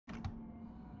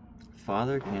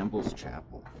Father Campbell's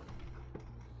Chapel.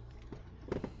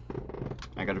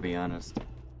 I gotta be honest,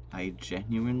 I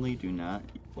genuinely do not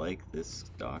like this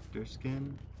doctor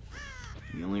skin.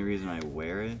 The only reason I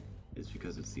wear it is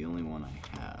because it's the only one I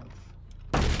have.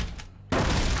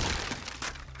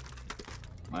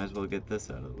 Might as well get this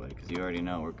out of the way, because you already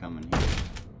know we're coming here.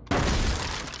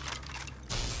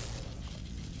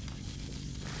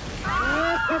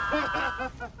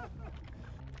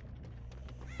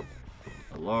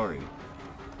 A lorry.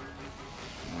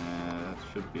 That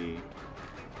should be...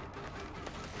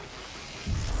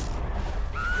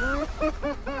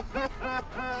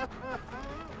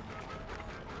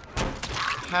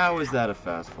 How is that a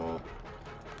fast fall?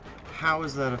 How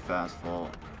is that a fast fall?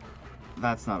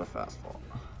 That's not a fast fall.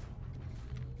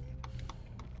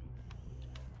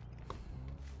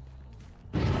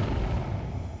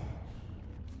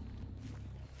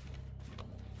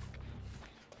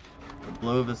 The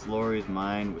blow of this lorry's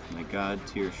mine with my god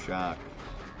tier shock.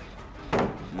 And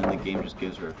then the game just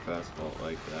gives her a fast fall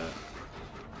like that.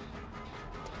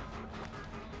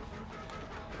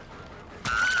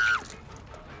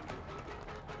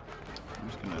 I'm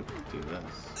just gonna do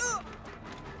this.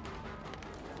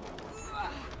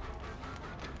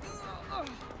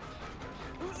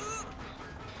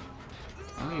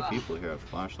 How many people here have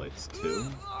flashlights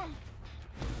too?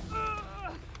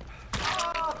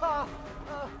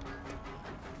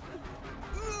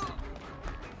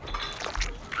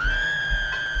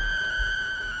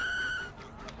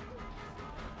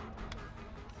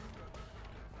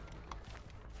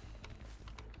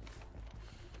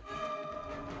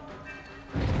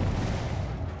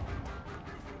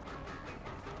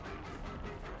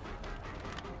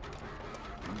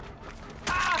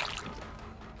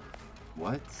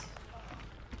 What?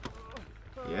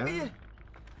 Yeah?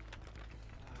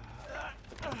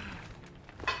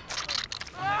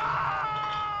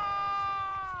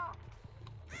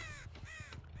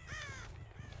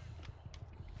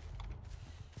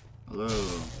 Hello.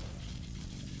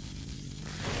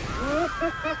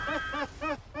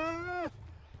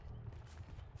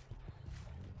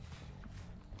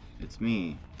 It's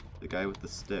me, the guy with the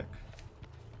stick.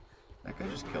 That guy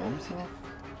just killed himself?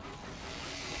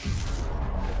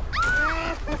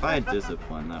 If I had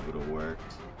discipline, that would have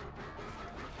worked.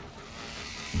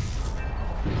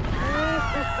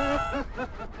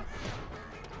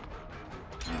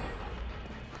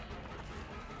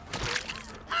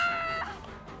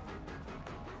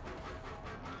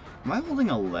 Am I holding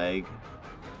a leg?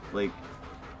 Like...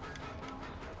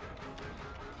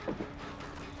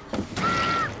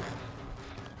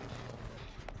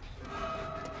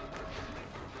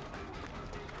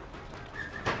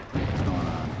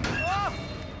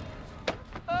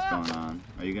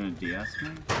 Are you gonna DS me?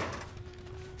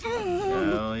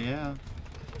 Hell yeah.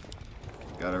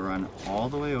 Gotta run all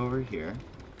the way over here.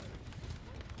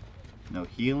 No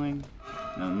healing.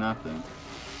 No nothing.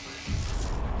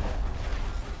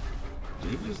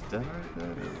 Did he just die right there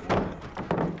or what?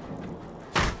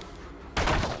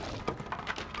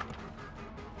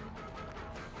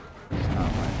 Oh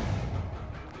my.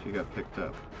 She got picked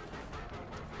up.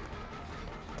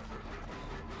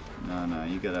 No,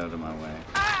 you get out of my way.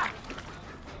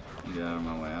 Get out of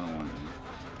my way, I don't want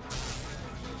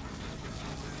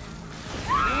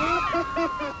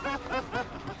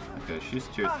to. Okay, she's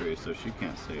tier 3, so she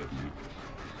can't save me.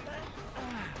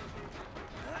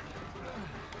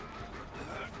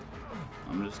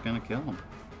 I'm just gonna kill him.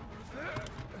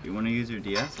 If you want to use your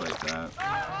DS like that,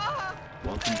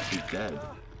 welcome to dead.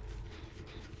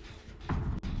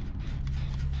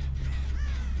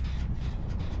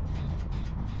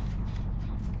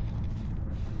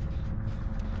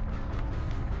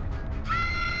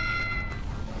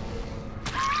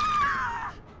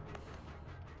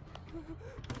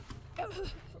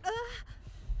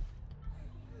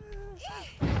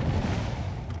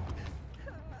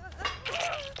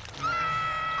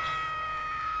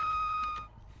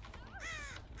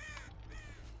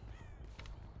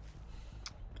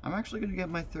 I'm actually gonna get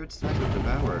my third snipe of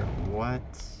Devour. What?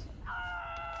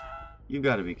 You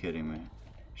gotta be kidding me.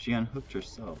 She unhooked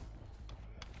herself.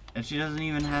 And she doesn't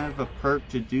even have a perk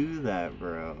to do that,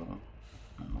 bro.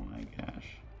 Oh my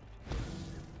gosh.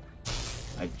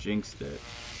 I jinxed it.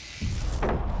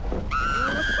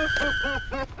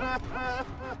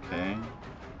 Okay.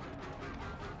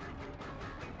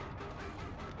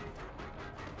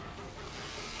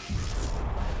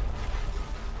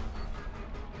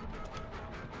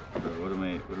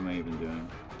 What am I even doing?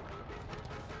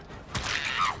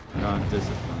 I don't have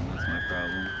discipline, that's my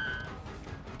problem.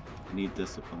 I need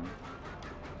discipline.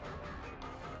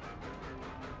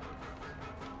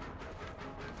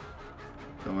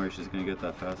 Don't worry, she's gonna get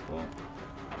that fastball.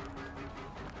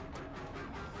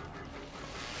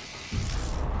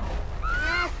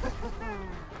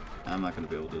 I'm not gonna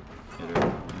be able to hit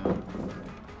her. Yeah.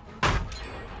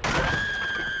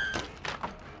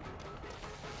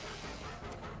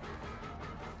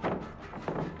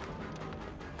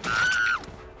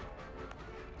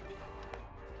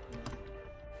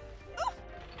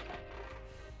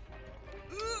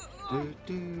 Do,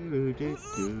 do, do,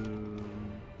 do.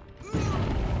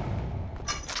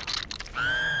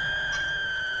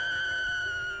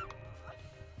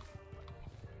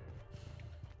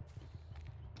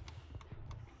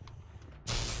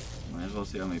 Might as well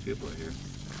see how many people are here.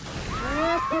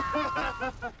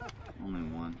 Only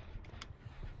one.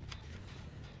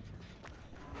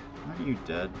 Are you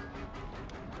dead?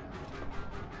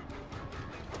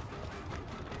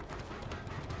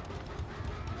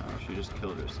 Oh, she just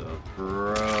killed herself.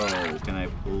 Bro, can I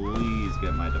please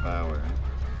get my Devour?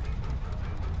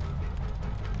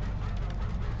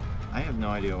 I have no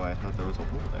idea why I thought there was a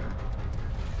hole there.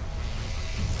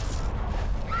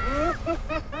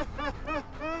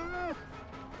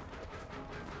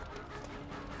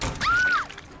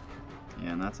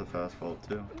 Yeah, and that's a fastball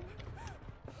too.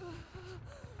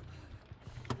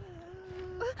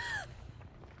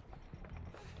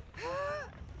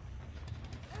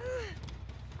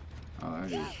 Oh, I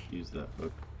already used that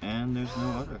hook. And there's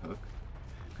no other hook.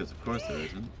 Because of course there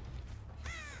isn't.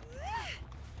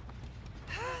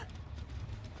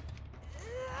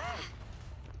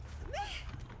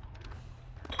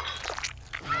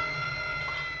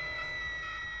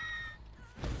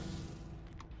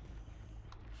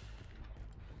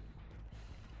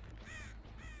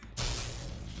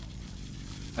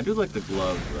 I do like the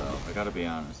glove though, I gotta be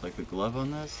honest. Like the glove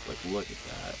on this, like look at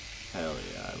that. Hell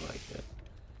yeah, I like it.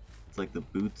 It's like the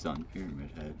boots on Pyramid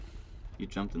Head. You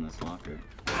jumped in this locker.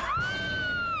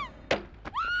 I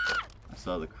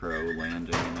saw the crow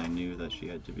landing and I knew that she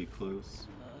had to be close.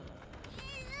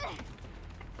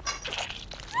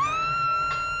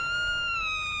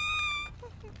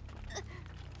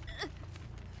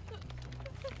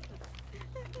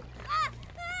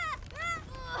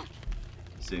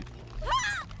 See?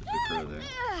 There's a crow there.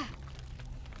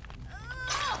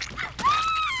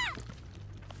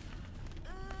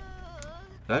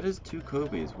 That is 2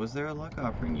 Kobe's. Was there a luck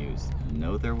offering used?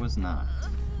 No, there was not.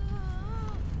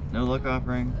 No luck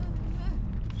offering.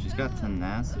 She's got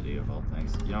tenacity of all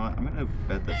things. You know what? I'm gonna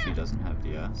bet that she doesn't have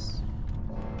DS.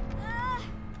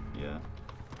 Yeah.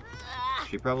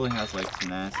 She probably has like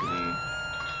tenacity,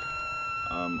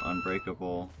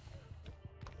 unbreakable,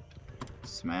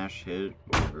 smash hit,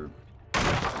 or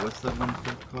what's that one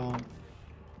called?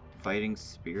 Fighting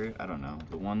Spirit? I don't know.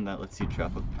 The one that lets you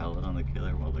drop a pellet on the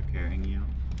killer while they're carrying you.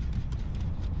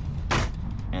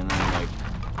 And then, like,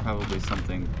 probably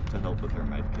something to help with her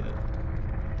medkit.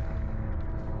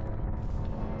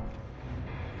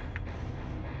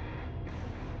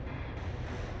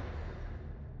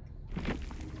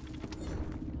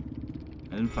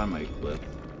 I didn't find my clip.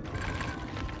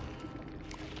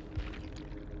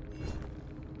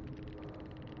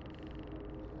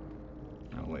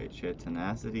 Oh wait, she had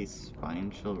tenacity,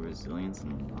 spine chill, resilience,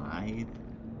 and lithe?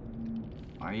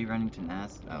 Why are you running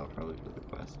tenacity? Oh, probably for the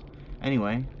quest.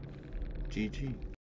 Anyway, GG.